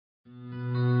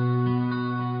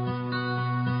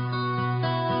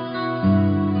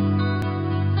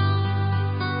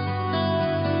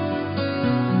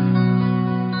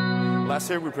Last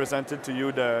year we presented to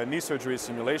you the knee surgery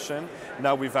simulation.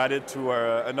 Now we've added to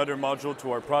another module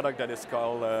to our product that is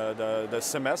called the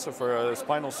Sim-Ortho for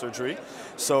spinal surgery.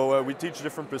 So we teach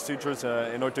different procedures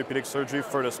in orthopedic surgery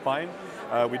for the spine.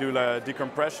 We do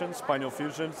decompression, spinal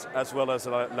fusions, as well as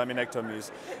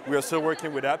laminectomies. We are still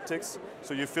working with haptics,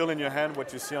 so you feel in your hand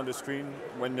what you see on the screen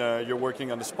when you're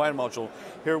working on the spine module.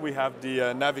 Here we have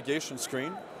the navigation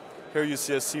screen. Here you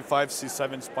see a C5,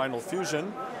 C7 spinal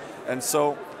fusion. And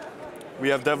so we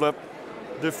have developed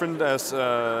different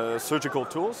surgical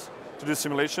tools to do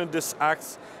simulation. This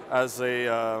acts as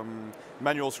a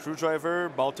manual screwdriver,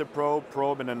 ball tip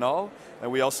probe, and an awl.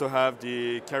 And we also have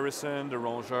the kerrison, the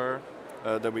rongeur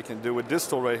that we can do with this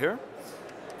tool right here.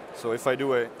 So if I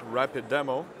do a rapid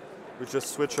demo, we just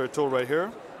switch our tool right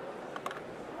here,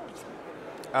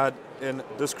 add in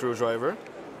the screwdriver.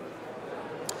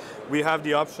 We have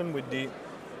the option with the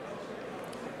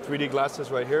 3D glasses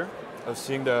right here of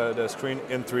seeing the screen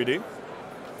in 3D.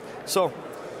 So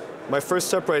my first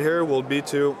step right here will be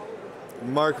to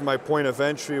mark my point of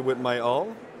entry with my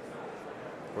awl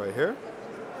right here.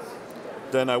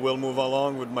 Then I will move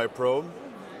along with my probe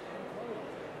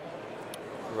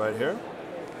right here.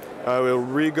 I will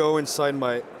re-go inside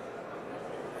my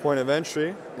point of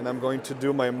entry, and I'm going to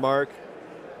do my mark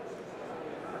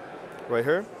right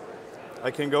here. I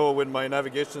can go with my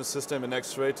navigation system and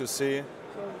X-ray to see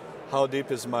how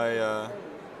deep is my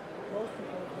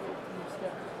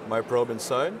my probe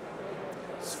inside.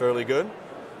 It's fairly good.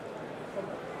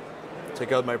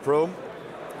 Take out my probe.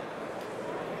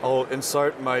 I'll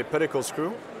insert my pedicle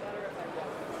screw,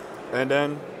 and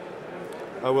then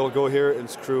I will go here and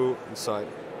screw inside.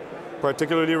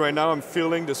 Particularly right now, I'm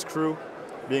feeling the screw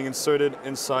being inserted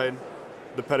inside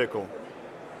the pedicle.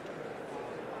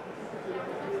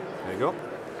 There you go.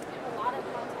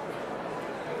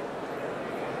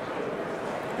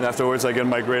 And afterwards, I get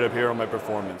my grade up here on my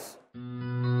performance.